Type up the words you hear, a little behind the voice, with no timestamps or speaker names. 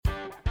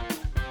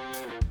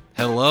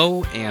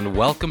Hello and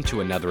welcome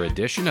to another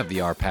edition of the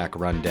RPAC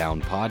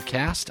Rundown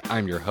Podcast.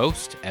 I'm your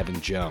host,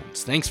 Evan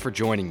Jones. Thanks for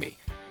joining me.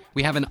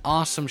 We have an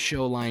awesome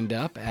show lined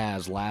up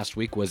as last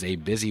week was a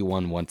busy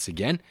one once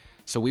again,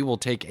 so we will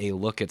take a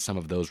look at some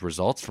of those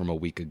results from a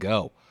week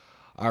ago.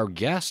 Our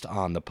guest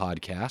on the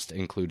podcast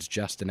includes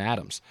Justin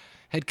Adams,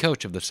 head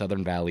coach of the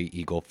Southern Valley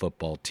Eagle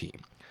football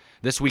team.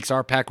 This week's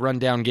RPAC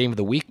Rundown Game of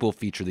the Week will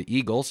feature the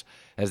Eagles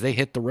as they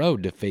hit the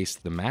road to face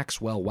the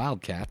Maxwell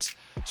Wildcats,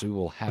 so we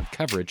will have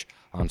coverage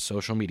on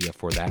social media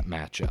for that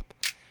matchup.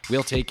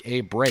 We'll take a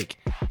break,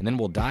 and then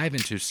we'll dive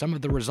into some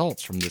of the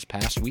results from this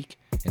past week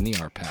in the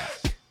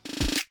RPAC.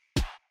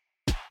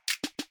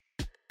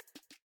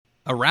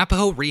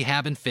 Arapahoe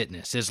Rehab and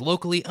Fitness is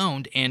locally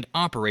owned and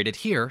operated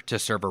here to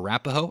serve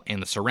Arapahoe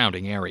and the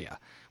surrounding area.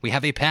 We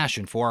have a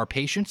passion for our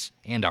patients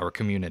and our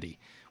community.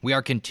 We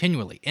are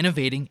continually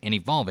innovating and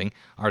evolving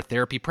our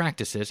therapy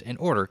practices in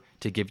order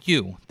to give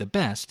you the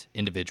best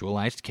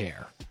individualized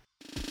care.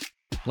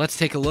 Let's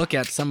take a look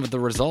at some of the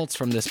results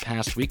from this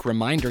past week.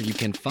 Reminder, you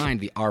can find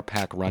the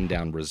RPAC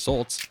Rundown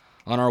results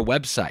on our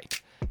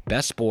website,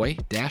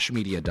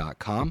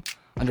 bestboy-media.com,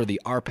 under the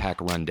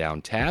RPAC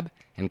Rundown tab,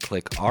 and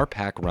click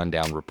RPAC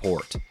Rundown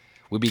Report.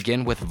 We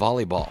begin with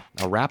volleyball.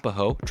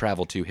 Arapahoe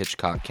traveled to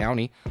Hitchcock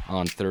County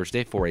on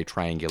Thursday for a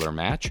triangular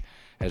match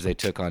as they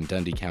took on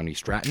Dundee County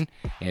Stratton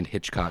and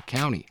Hitchcock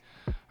County.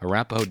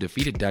 Arapahoe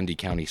defeated Dundee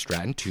County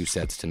Stratton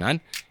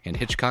 2-0, and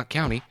Hitchcock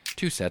County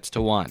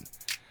 2-1.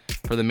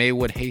 For the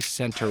Maywood Hayes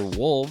Center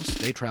Wolves,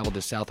 they traveled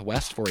to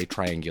Southwest for a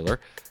triangular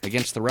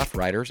against the Rough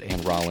Riders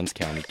and Rollins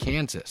County,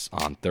 Kansas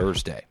on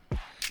Thursday.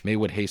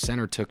 Maywood Hayes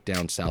Center took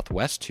down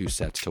Southwest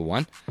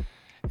 2-1.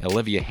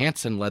 Olivia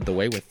Hansen led the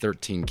way with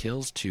 13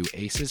 kills, 2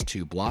 aces,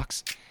 2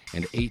 blocks,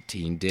 and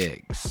 18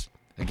 digs.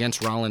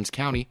 Against Rollins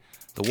County,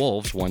 the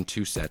Wolves won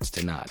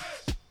 2-0.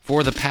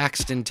 For the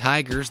Paxton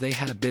Tigers, they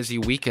had a busy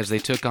week as they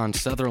took on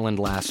Sutherland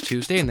last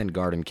Tuesday and then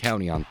Garden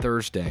County on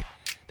Thursday.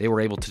 They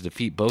were able to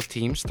defeat both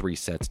teams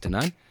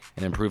 3-0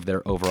 and improve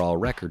their overall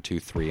record to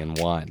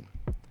 3-1.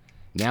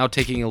 Now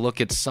taking a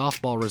look at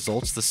softball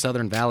results, the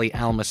Southern Valley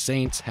Alma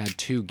Saints had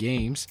 2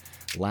 games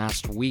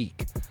last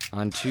week.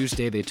 On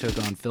Tuesday, they took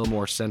on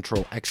Fillmore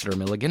Central Exeter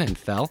Milligan and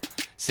fell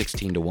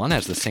 16-1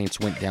 as the Saints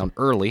went down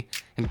early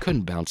and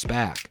couldn't bounce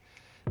back.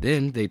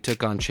 Then they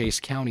took on Chase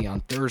County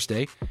on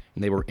Thursday,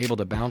 and they were able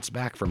to bounce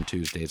back from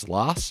Tuesday's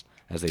loss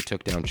as they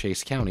took down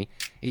Chase County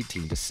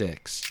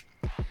 18-6.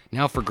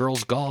 Now for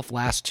girls golf,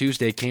 last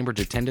Tuesday, Cambridge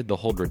attended the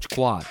Holdridge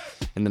Quad.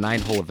 In the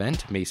 9-hole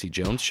event, Macy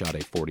Jones shot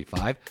a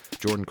 45,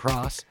 Jordan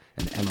Cross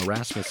and Emma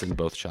Rasmussen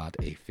both shot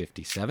a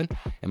 57,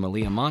 and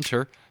Malia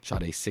Monter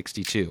shot a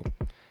 62.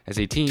 As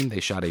a team, they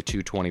shot a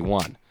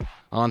 221.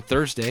 On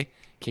Thursday,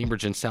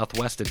 Cambridge and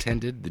Southwest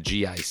attended the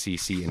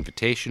GICC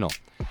Invitational.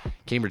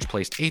 Cambridge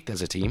placed 8th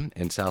as a team,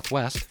 and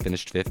Southwest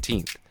finished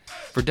 15th.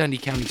 For Dundee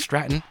County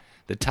Stratton,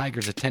 the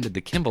Tigers attended the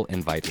Kimball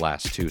Invite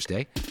last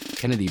Tuesday.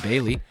 Kennedy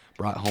Bailey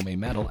brought home a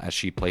medal as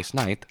she placed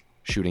 9th,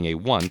 shooting a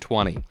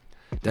 120.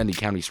 Dundee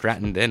County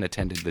Stratton then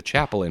attended the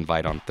Chapel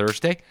Invite on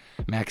Thursday.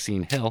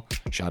 Maxine Hill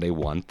shot a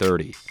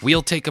 130.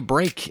 We'll take a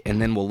break,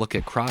 and then we'll look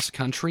at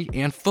cross-country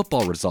and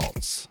football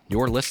results.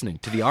 You're listening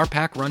to the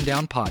RPAC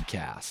Rundown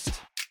Podcast.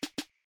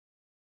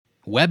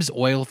 Webb's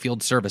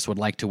Oilfield Service would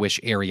like to wish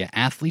area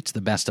athletes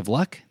the best of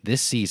luck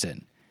this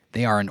season.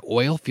 They are an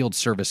oil field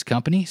service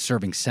company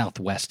serving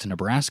southwest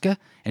Nebraska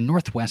and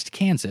northwest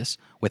Kansas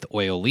with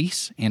oil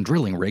lease and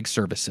drilling rig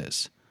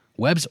services.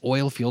 Webb's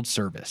Oilfield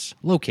Service,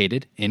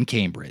 located in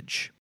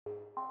Cambridge.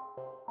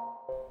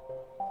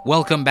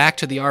 Welcome back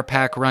to the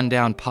RPAC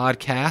Rundown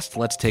Podcast.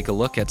 Let's take a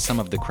look at some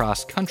of the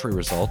cross-country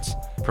results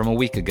from a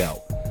week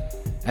ago.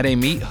 At a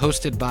meet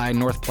hosted by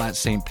North Platte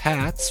St.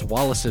 Pat's,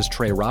 Wallace's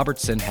Trey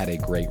Robertson had a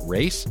great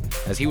race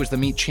as he was the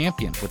meet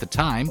champion with a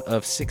time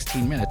of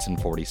 16 minutes and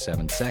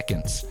 47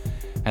 seconds.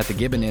 At the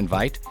Gibbon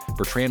Invite,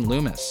 Bertrand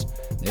Loomis,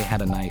 they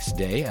had a nice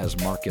day as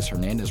Marcus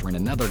Hernandez ran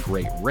another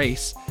great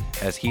race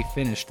as he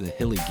finished the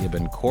Hilly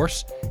Gibbon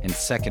course in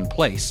second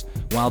place,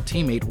 while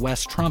teammate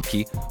Wes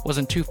Trumpke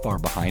wasn't too far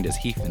behind as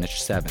he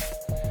finished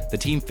 7th. The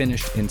team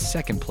finished in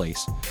second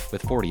place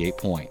with 48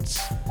 points.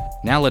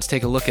 Now let's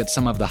take a look at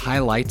some of the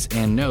highlights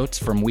and notes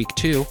from Week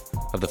 2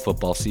 of the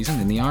football season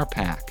in the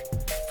RPAC.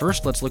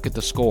 First, let's look at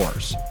the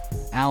scores.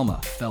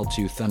 Alma fell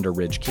to Thunder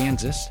Ridge,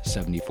 Kansas,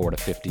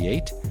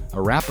 74-58.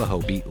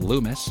 Arapahoe beat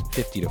Loomis,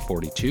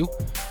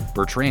 50-42.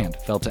 Bertrand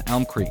fell to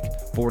Elm Creek,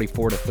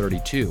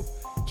 44-32.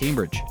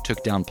 Cambridge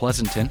took down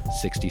Pleasanton,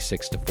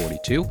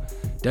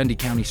 66-42. Dundee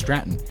County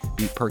Stratton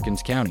beat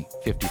Perkins County,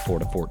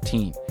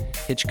 54-14.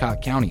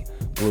 Hitchcock County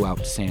blew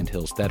out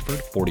Sandhills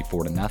Thedford,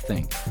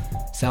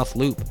 44-0. South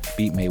Loop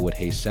beat Maywood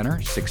Hayes Center,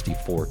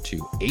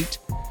 64-8.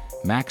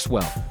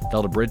 Maxwell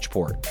fell to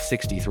Bridgeport,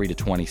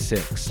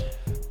 63-26.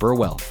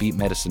 Burwell beat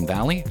Medicine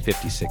Valley,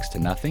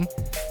 56-0.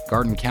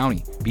 Garden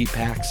County beat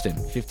Paxton,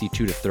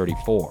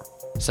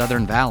 52-34.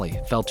 Southern Valley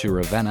fell to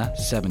Ravenna,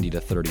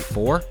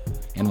 70-34.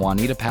 and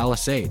Juanita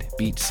Palisade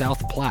beat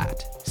South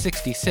Platte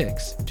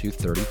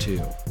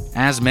 66-32.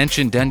 As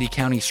mentioned, Dundee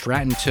County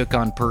Stratton took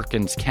on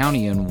Perkins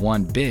County and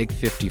won big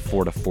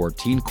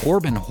 54-14.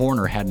 Corbin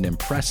Horner had an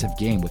impressive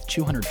game with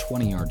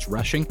 220 yards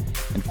rushing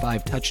and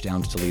 5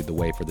 touchdowns to lead the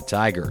way for the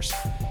Tigers.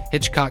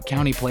 Hitchcock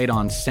County played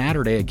on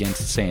Saturday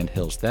against Sand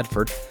Hills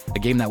Thedford, a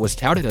game that was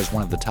touted as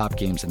one of the top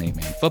games in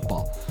 8-man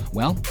football.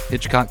 Well,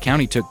 Hitchcock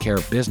County took care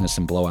of business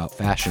in blowout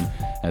fashion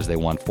as they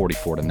won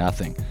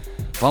 44-0.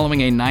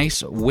 Following a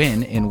nice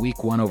win in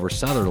Week 1 over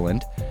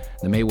Sutherland,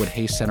 the Maywood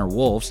Hayes Center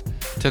Wolves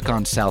took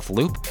on South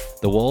Loop.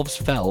 The Wolves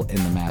fell in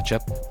the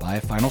matchup by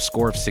a final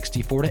score of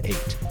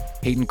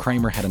 64-8. Hayden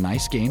Kramer had a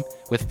nice game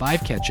with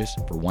 5 catches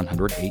for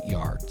 108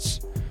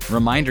 yards.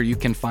 Reminder, you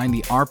can find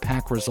the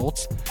RPAC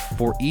results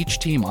for each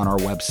team on our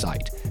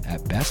website at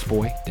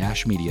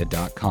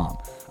bestboy-media.com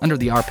under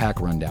the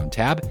RPAC Rundown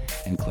tab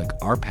and click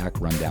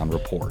RPAC Rundown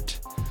Report.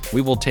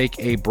 We will take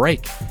a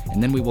break,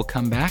 and then we will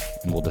come back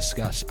and we'll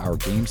discuss our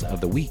games of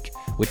the week,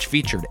 which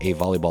featured a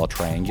volleyball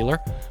triangular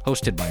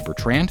hosted by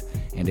Bertrand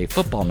and a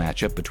football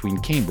matchup between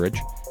Cambridge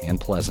and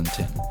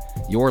Pleasanton.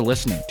 You're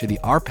listening to the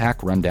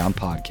RPAC Rundown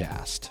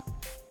Podcast.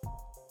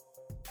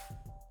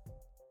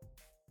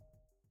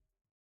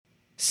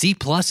 C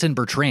Plus in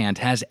Bertrand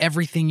has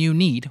everything you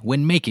need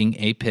when making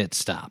a pit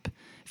stop.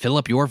 Fill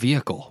up your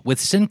vehicle with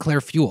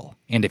Sinclair fuel,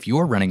 and if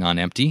you're running on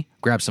empty,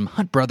 grab some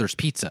Hunt Brothers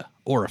pizza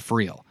or a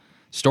Friel.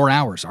 Store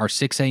hours are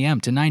 6 a.m.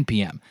 to 9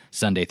 p.m.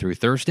 Sunday through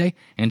Thursday,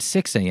 and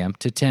 6 a.m.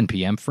 to 10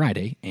 p.m.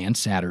 Friday and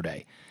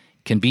Saturday.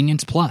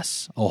 Convenience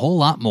plus, a whole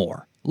lot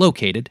more.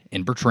 Located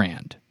in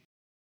Bertrand.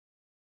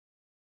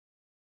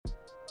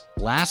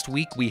 Last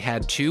week, we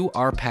had 2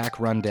 RPAC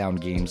Rundown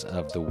games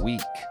of the week.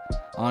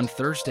 On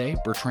Thursday,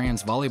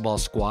 Bertrand's volleyball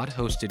squad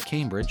hosted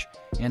Cambridge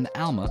and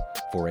Alma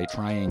for a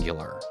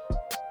triangular.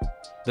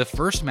 The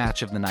first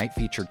match of the night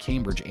featured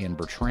Cambridge and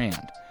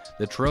Bertrand.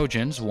 The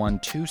Trojans won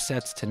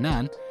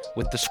 2-0,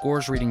 with the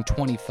scores reading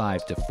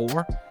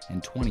 25-4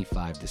 and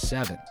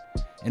 25-7.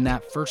 In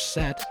that first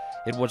set,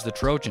 it was the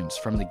Trojans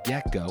from the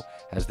get-go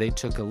as they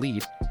took a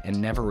lead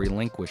and never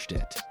relinquished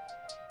it.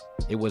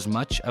 It was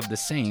much of the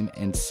same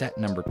in set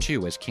number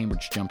 2 as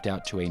Cambridge jumped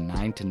out to a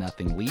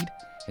 9-0 lead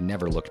and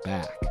never looked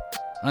back.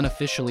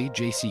 Unofficially,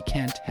 J.C.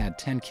 Kent had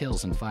 10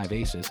 kills and 5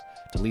 aces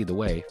to lead the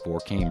way for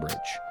Cambridge.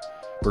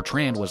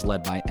 Bertrand was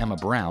led by Emma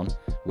Brown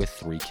with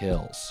 3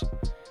 kills.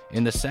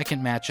 In the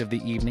second match of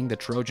the evening, the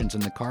Trojans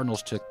and the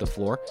Cardinals took the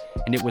floor,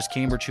 and it was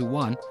Cambridge who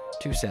won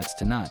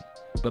 2-0.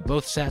 But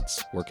both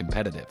sets were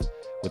competitive,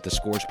 with the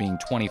scores being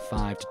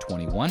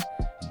 25-21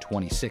 and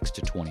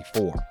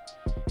 26-24.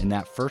 In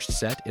that first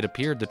set, it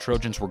appeared the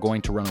Trojans were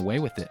going to run away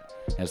with it,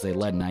 as they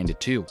led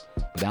 9-2,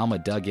 but Alma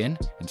dug in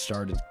and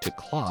started to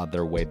claw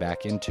their way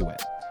back into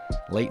it.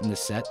 Late in the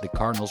set, the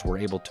Cardinals were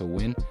able to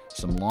win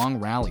some long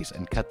rallies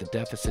and cut the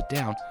deficit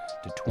down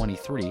to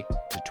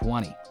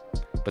 23-20.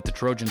 But the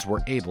Trojans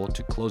were able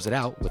to close it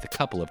out with a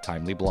couple of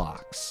timely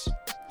blocks.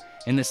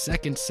 In the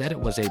second set, it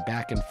was a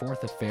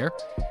back-and-forth affair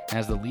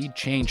as the lead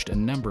changed a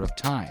number of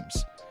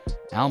times.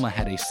 Alma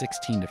had a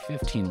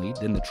 16-15 lead,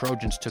 then the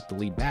Trojans took the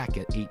lead back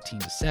at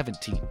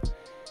 18-17.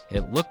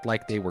 It looked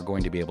like they were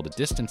going to be able to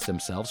distance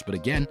themselves, but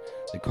again,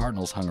 the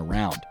Cardinals hung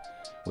around.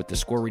 With the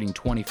score reading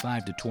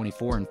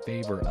 25-24 in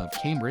favor of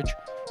Cambridge,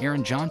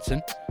 Aaron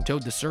Johnson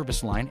towed the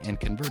service line and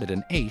converted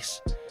an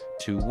ace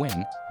to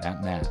win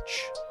that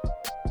match.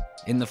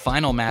 In the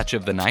final match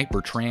of the night,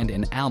 Bertrand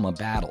and Alma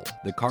battled.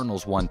 The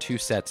Cardinals won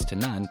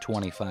 2-0,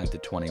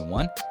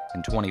 25-21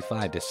 and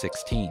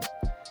 25-16.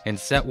 In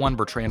set 1,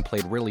 Bertrand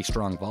played really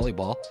strong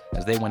volleyball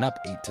as they went up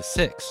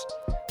 8-6.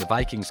 The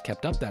Vikings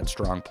kept up that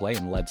strong play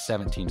and led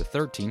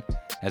 17-13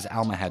 as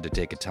Alma had to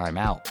take a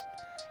timeout.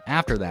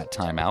 After that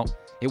timeout,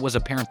 it was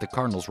apparent the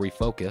Cardinals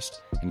refocused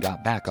and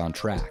got back on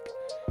track.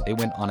 They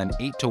went on an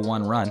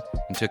 8-1 run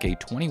and took a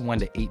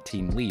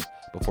 21-18 lead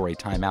before a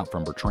timeout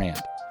from Bertrand.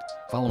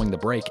 Following the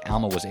break,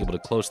 Alma was able to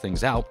close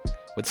things out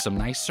with some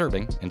nice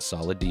serving and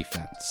solid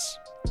defense.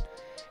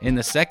 In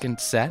the second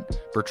set,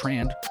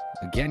 Bertrand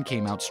again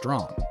came out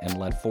strong and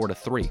led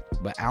 4-3,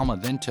 but Alma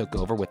then took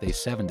over with a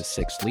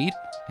 7-6 lead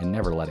and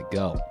never let it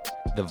go.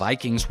 The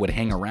Vikings would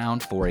hang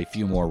around for a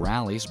few more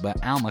rallies,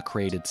 but Alma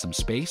created some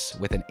space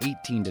with an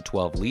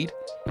 18-12 lead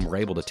and were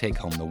able to take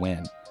home the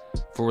win.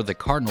 For the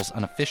Cardinals,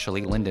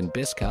 unofficially, Lyndon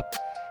Biscup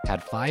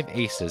had 5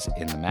 aces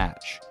in the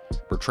match.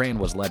 Bertrand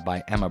was led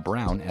by Emma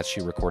Brown as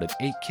she recorded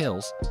 8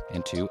 kills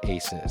and 2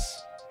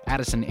 aces.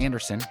 Addison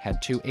Anderson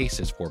had 2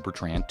 aces for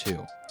Bertrand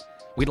too.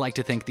 We'd like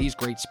to thank these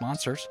great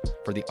sponsors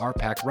for the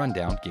RPAC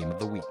Rundown Game of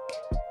the Week.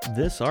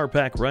 This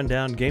RPAC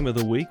Rundown Game of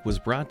the Week was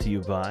brought to you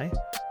by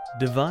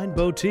Divine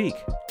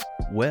Boutique,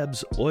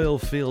 Webb's Oil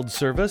Field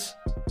Service,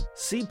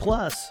 C+,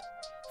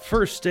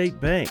 First State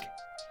Bank,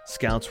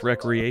 Scouts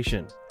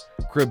Recreation,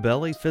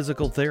 Cribelli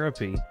Physical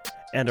Therapy,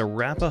 and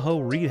Arapahoe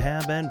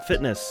Rehab and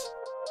Fitness.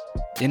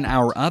 In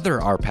our other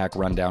RPAC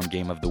Rundown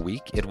Game of the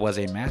Week, it was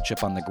a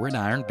matchup on the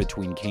gridiron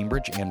between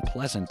Cambridge and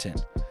Pleasanton.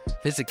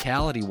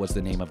 Physicality was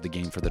the name of the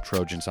game for the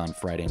Trojans on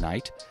Friday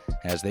night,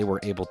 as they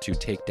were able to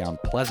take down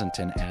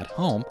Pleasanton at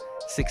home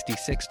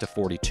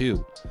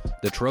 66-42.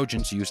 The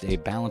Trojans used a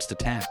balanced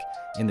attack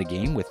in the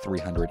game with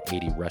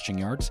 380 rushing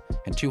yards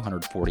and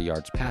 240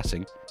 yards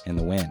passing in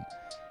the win.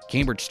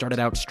 Cambridge started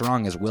out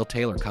strong as Will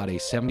Taylor caught a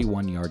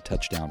 71-yard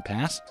touchdown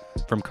pass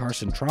from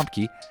Carson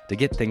Trompke to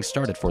get things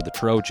started for the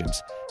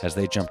Trojans as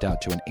they jumped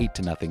out to an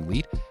 8-0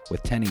 lead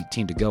with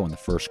 10:18 to go in the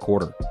first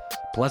quarter.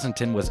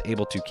 Pleasanton was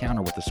able to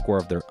counter with a score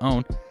of their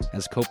own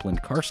as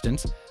Copeland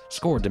Karstens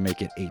scored to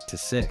make it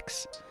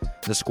 8-6.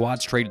 The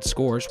squads traded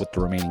scores with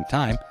the remaining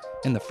time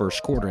in the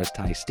first quarter as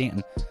Ty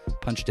Stanton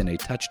punched in a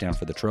touchdown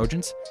for the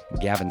Trojans, and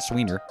Gavin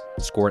Sweener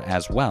scored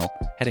as well.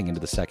 Heading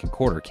into the second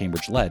quarter,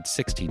 Cambridge led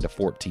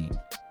 16-14.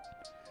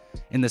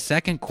 In the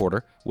second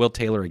quarter, Will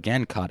Taylor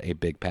again caught a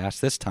big pass,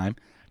 this time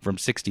from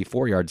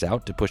 64 yards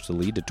out to push the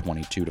lead to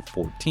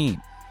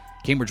 22-14.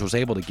 Cambridge was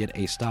able to get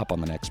a stop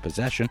on the next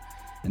possession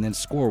and then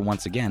score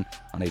once again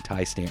on a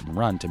Ty Stanton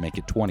run to make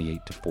it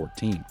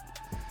 28-14.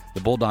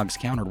 The Bulldogs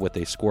countered with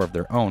a score of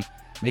their own,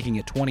 making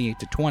it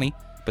 28-20,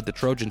 but the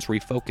Trojans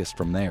refocused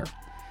from there,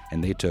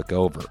 and they took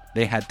over.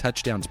 They had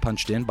touchdowns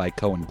punched in by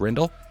Cohen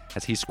Grindle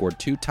as he scored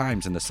 2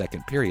 times in the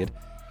second period,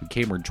 and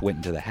Cambridge went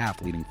into the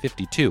half leading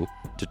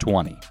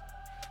 52-20.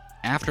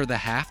 After the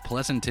half,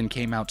 Pleasanton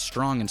came out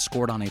strong and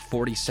scored on a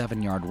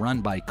 47-yard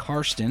run by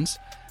Karstens,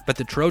 but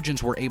the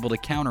Trojans were able to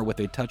counter with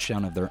a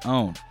touchdown of their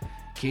own.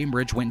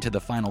 Cambridge went into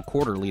the final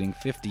quarter leading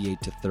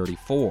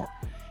 58-34.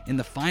 In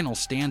the final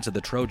stanza,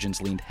 the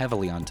Trojans leaned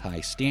heavily on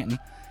Ty Stanton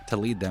to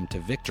lead them to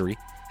victory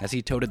as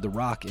he toted the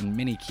rock in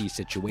many key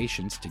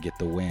situations to get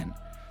the win.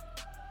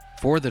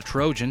 For the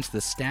Trojans, the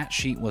stat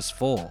sheet was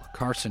full.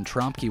 Carson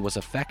Trompke was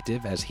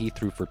effective as he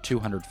threw for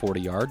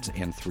 240 yards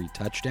and 3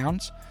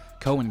 touchdowns.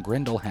 Cohen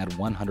Grindle had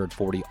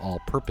 140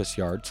 all-purpose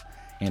yards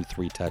and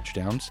 3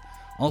 touchdowns.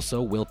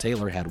 Also, Will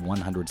Taylor had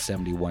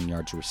 171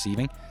 yards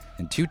receiving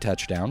and 2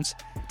 touchdowns.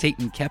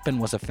 Tayton Keppen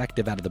was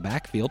effective out of the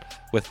backfield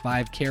with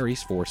 5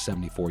 carries for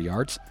 74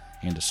 yards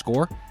and a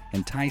score.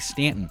 And Ty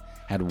Stanton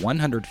had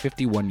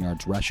 151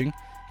 yards rushing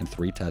and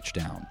 3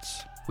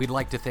 touchdowns. We'd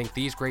like to thank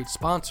these great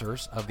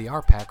sponsors of the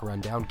RPAC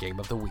Rundown Game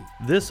of the Week.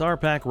 This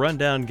RPAC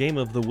Rundown Game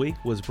of the Week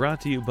was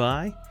brought to you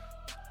by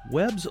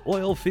Webb's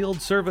Oil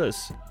Field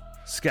Service,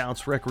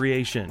 Scouts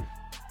Recreation,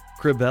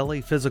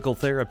 Cribelli Physical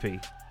Therapy,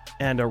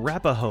 and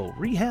Arapahoe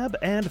Rehab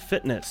and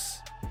Fitness.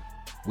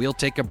 We'll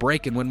take a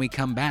break, and when we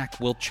come back,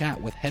 we'll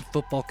chat with head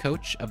football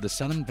coach of the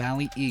Southern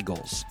Valley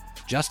Eagles,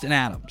 Justin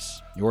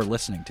Adams. You're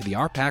listening to the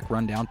RPAC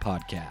Rundown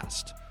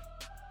Podcast.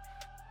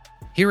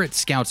 Here at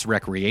Scouts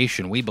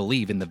Recreation, we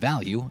believe in the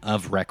value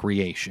of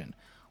recreation.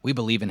 We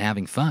believe in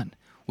having fun.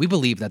 We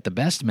believe that the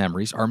best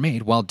memories are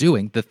made while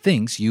doing the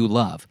things you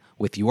love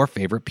with your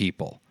favorite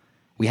people.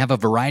 We have a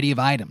variety of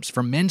items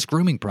from men's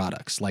grooming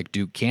products like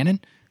Duke Cannon,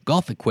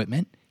 golf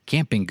equipment,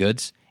 camping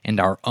goods, and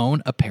our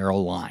own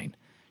apparel line.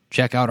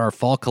 Check out our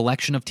fall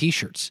collection of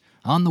t-shirts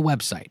on the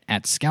website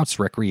at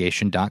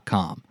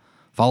scoutsrecreation.com.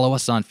 Follow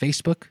us on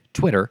Facebook,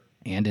 Twitter,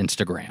 and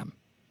Instagram.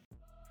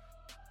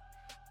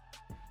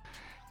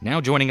 Now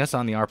joining us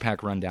on the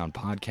RPAC Rundown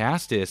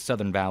Podcast is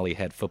Southern Valley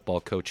head football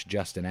coach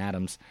Justin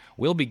Adams.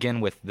 We'll begin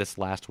with this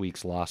last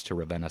week's loss to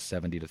Ravenna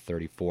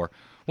 70-34.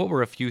 What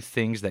were a few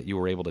things that you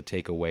were able to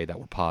take away that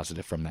were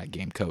positive from that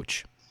game,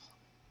 Coach?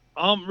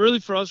 Really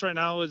for us right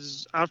now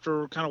is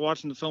after kind of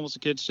watching the film with the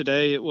kids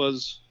today, it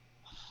was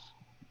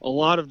a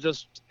lot of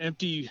just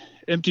empty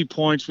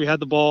points. We had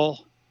the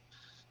ball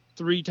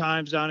 3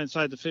 times down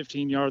inside the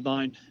 15-yard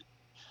line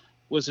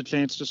with a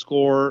chance to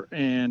score,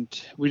 and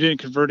we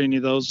didn't convert any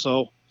of those.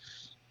 So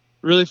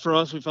really for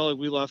us, we felt like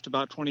we left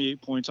about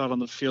 28 points out on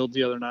the field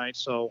the other night.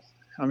 So,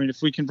 I mean,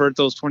 if we convert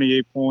those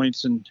 28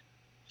 points and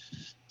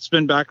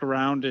spin back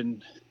around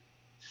and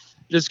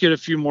just get a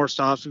few more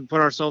stops, we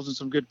put ourselves in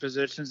some good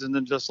positions and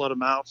then just let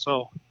them out.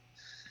 So,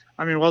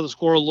 I mean, while the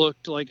score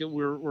looked like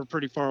we're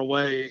pretty far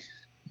away,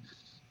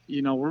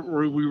 you know,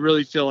 we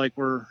really feel like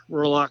we're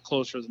a lot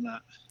closer than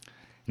that.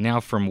 Now,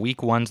 from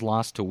week 1's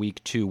loss to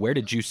week 2, where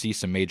did you see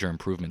some major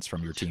improvements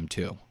from your team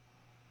too?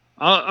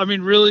 I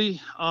mean, really,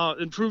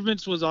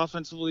 improvements was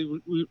offensively.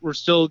 We're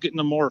still getting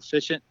them more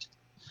efficient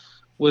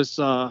with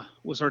our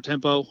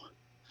tempo,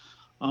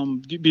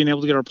 being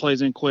able to get our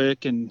plays in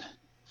quick and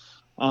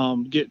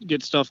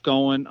get stuff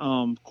going.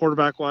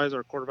 Quarterback-wise,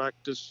 our quarterback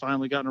just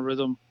finally got in a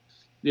rhythm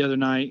the other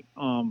night,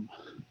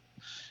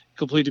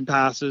 completing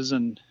passes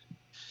and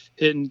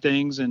hitting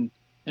things and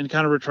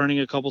kind of returning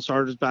a couple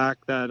starters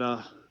back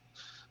that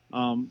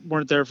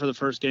weren't there for the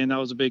first game. That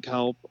was a big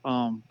help.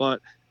 But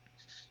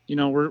you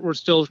know, we're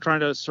still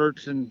trying to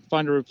search and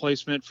find a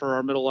replacement for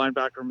our middle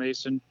linebacker,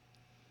 Mason.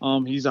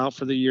 He's out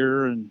for the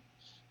year, and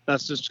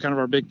that's just kind of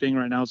our big thing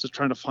right now, is just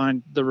trying to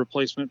find the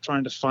replacement,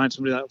 trying to find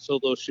somebody that will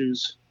fill those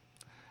shoes.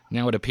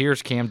 Now, it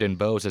appears Camden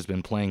Bowes has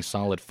been playing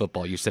solid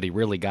football. You said he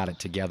really got it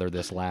together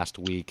this last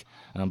week,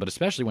 but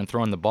especially when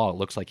throwing the ball, it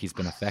looks like he's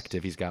been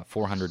effective. He's got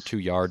 402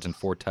 yards and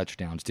 4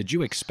 touchdowns. Did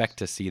you expect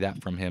to see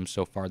that from him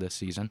so far this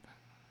season?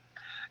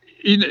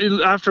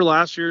 After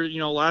last year,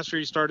 last year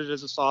he started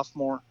as a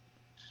sophomore,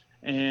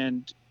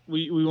 and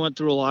we went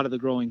through a lot of the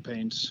growing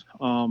pains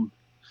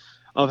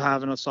of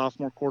having a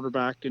sophomore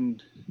quarterback,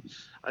 and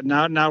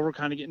now we're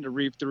kind of getting to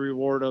reap the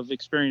reward of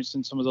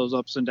experiencing some of those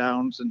ups and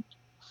downs. And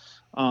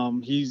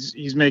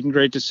he's making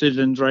great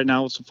decisions right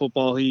now with some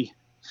football. He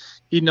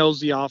knows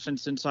the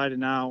offense inside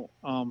and out.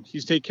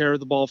 He's taking care of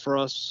the ball for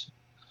us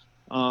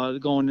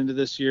going into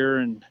this year.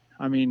 And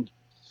I mean,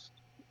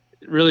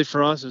 really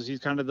for us is he's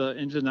kind of the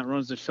engine that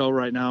runs the show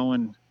right now.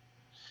 And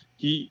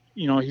he's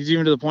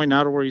even to the point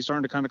now to where he's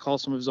starting to kind of call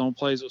some of his own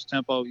plays with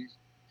tempo.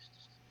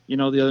 The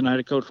other night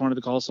a coach wanted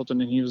to call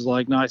something and he was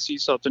like, no, I see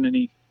something. And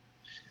he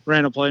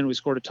ran a play and we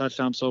scored a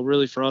touchdown. So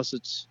really for us,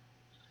 it's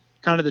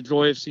kind of the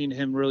joy of seeing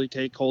him really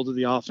take hold of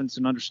the offense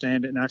and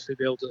understand it and actually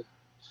be able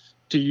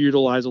to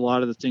utilize a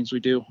lot of the things we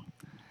do.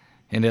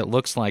 And it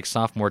looks like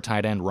sophomore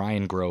tight end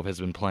Ryan Grove has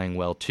been playing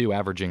well too,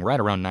 averaging right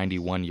around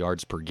 91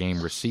 yards per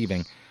game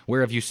receiving.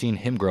 Where have you seen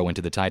him grow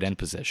into the tight end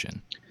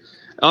position?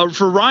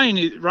 For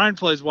Ryan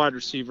plays wide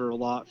receiver a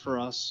lot for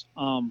us.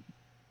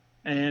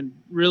 And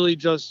really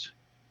just,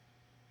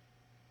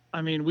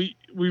 I mean, we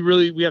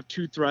have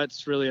 2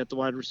 threats really at the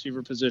wide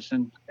receiver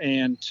position.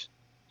 And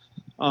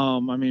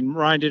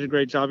Ryan did a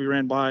great job. He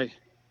ran by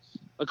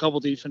a couple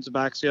defensive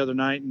backs the other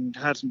night and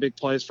had some big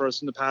plays for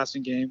us in the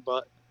passing game.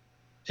 But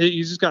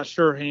he's just got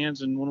sure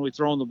hands, and when we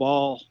throw him the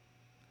ball,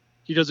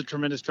 he does a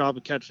tremendous job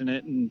of catching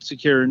it and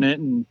securing it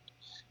and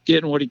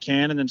getting what he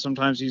can. And then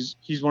sometimes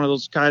he's one of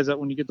those guys that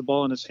when you get the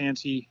ball in his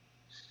hands, he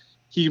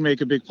can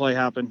make a big play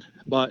happen.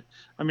 But,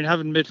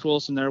 having Mitch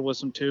Wilson there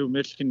with him too,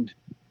 Mitch can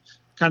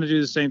kind of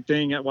do the same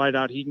thing at wide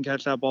out. He can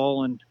catch that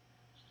ball, and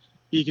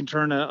he can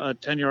turn a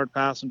 10-yard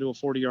pass into a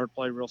 40-yard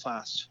play real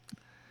fast.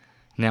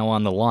 Now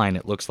on the line,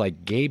 it looks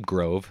like Gabe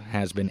Grove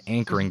has been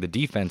anchoring the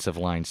defensive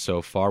line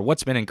so far.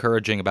 What's been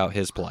encouraging about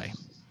his play?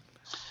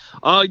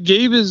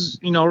 Gabe is,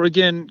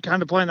 again,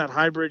 kind of playing that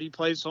hybrid. He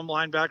plays some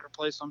linebacker,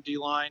 plays some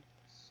D-line.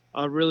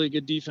 A really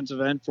good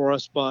defensive end for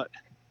us, but,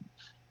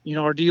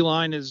 our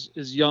D-line is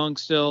young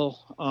still,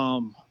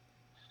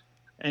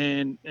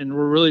 and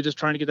we're really just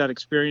trying to get that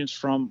experience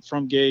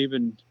from Gabe.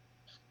 And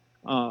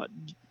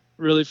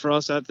really for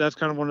us, that's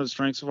kind of one of the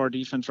strengths of our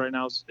defense right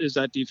now is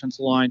that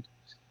defensive line.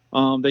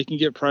 They can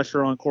get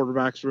pressure on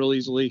quarterbacks real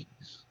easily.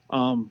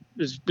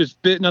 It's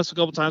bitten us a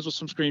couple times with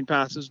some screen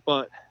passes,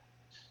 but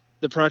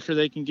the pressure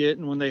they can get,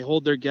 and when they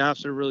hold their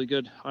gaps, they're really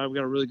good. We've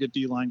got a really good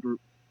D-line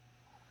group.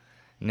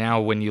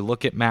 Now, when you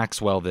look at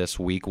Maxwell this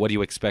week, what do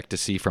you expect to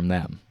see from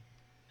them?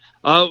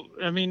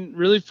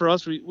 Really for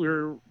us,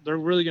 they're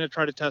really going to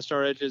try to test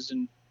our edges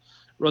and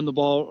run the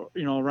ball,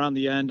 around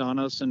the end on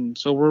us. And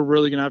so we're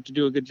really going to have to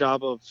do a good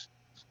job of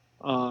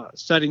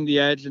setting the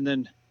edge. And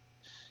then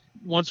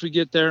once we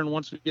get there and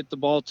once we get the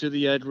ball to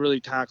the edge, really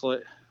tackle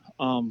it.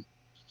 And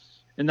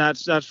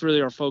that's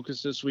really our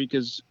focus this week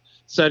is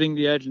setting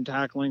the edge and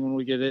tackling when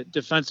we get it.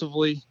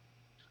 Defensively,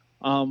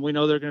 we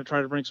know they're going to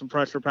try to bring some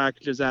pressure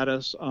packages at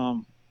us.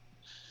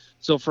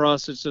 So for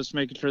us, it's just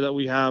making sure that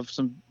we have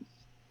some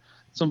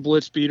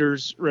blitz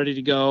beaters ready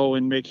to go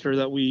and make sure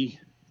that we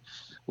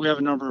have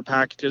a number of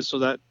packages so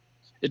that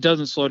it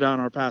doesn't slow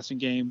down our passing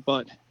game.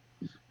 But,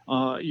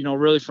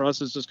 really for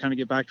us, it's just kind of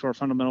get back to our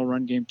fundamental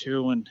run game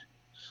too. And,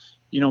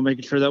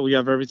 making sure that we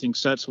have everything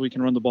set so we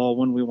can run the ball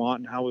when we want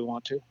and how we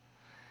want to.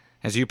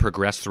 As you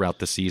progress throughout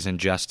the season,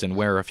 Justin,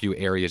 where are a few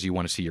areas you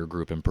want to see your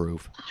group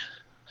improve?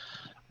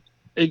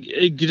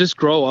 It just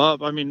grow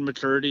up.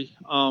 Maturity.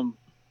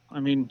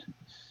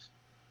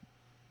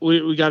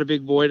 We got a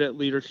big void at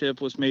leadership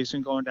with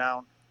Mason going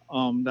down.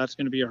 That's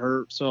going to be a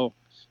hurt. So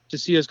to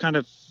see us kind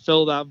of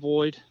fill that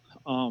void,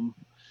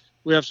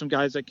 we have some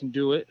guys that can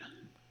do it.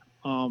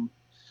 And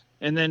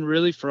then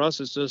really for us,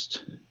 it's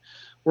just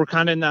we're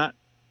kind of in that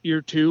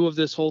year 2 of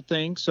this whole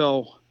thing.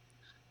 So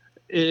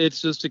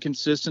it's just a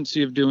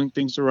consistency of doing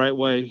things the right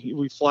way.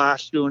 We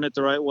flashed doing it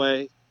the right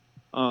way.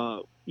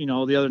 The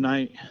other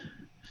night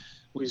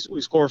we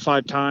scored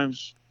 5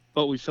 times,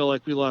 but we feel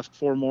like we left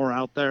 4 more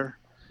out there.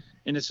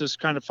 And it's just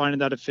kind of finding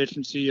that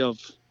efficiency of,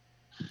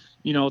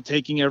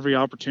 taking every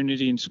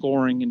opportunity and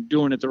scoring and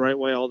doing it the right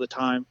way all the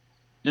time.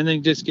 And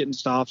then just getting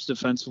stops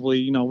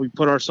defensively. We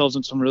put ourselves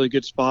in some really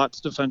good spots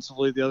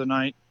defensively the other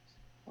night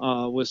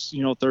with,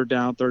 3rd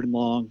down, 3rd and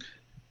long.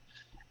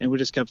 And we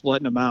just kept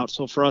letting them out.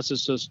 So for us,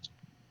 it's just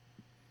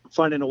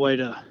finding a way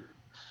to,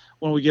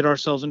 when we get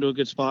ourselves into a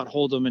good spot,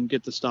 hold them and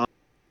get the stop.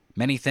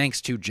 Many thanks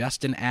to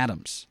Justin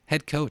Adams,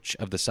 head coach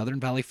of the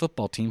Southern Valley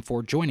football team,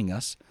 for joining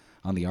us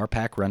on the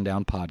RPAC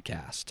Rundown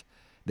Podcast.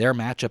 Their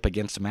matchup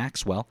against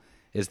Maxwell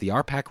is the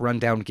RPAC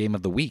Rundown Game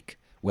of the Week.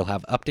 We'll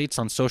have updates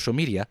on social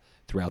media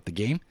throughout the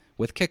game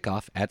with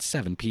kickoff at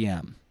 7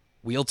 p.m.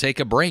 We'll take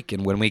a break,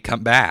 and when we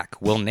come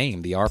back, we'll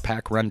name the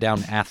RPAC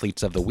Rundown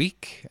Athletes of the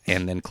Week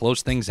and then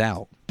close things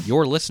out.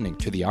 You're listening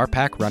to the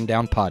RPAC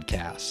Rundown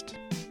Podcast.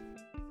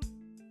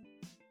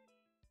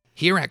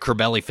 Here at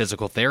Corbelli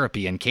Physical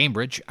Therapy in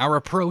Cambridge, our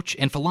approach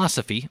and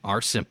philosophy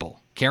are simple.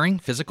 Caring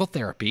physical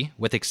therapy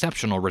with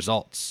exceptional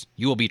results.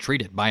 You will be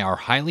treated by our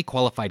highly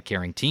qualified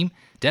caring team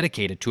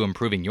dedicated to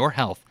improving your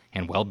health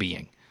and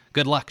well-being.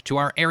 Good luck to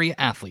our area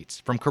athletes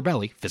from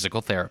Corbelli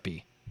Physical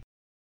Therapy.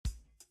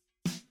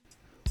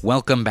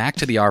 Welcome back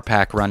to the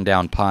RPAC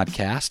Rundown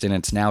Podcast, and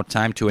it's now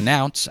time to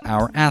announce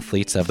our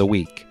Athletes of the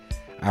Week.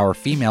 Our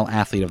female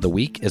Athlete of the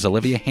Week is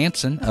Olivia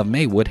Hansen of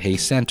Maywood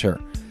Hayes Center.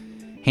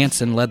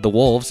 Hansen led the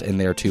Wolves in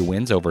their 2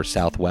 wins over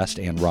Southwest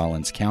and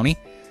Rollins County.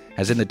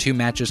 As in the 2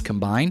 matches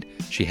combined,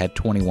 she had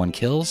 21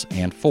 kills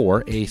and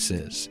 4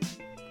 aces.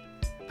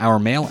 Our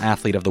male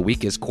Athlete of the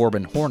Week is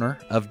Corbin Horner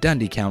of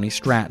Dundee County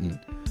Stratton.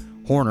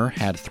 Horner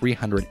had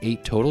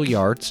 308 total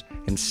yards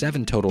and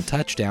 7 total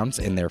touchdowns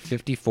in their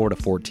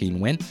 54-14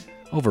 win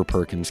over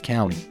Perkins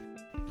County.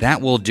 That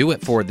will do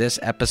it for this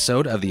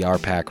episode of the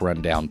RPAC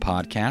Rundown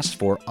Podcast.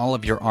 For all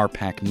of your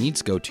RPAC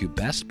needs, go to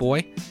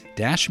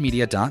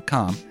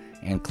bestboy-media.com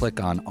and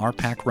click on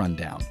RPAC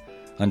Rundown.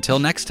 Until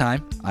next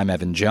time, I'm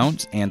Evan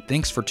Jones, and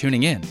thanks for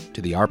tuning in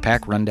to the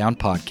RPAC Rundown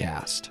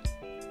Podcast.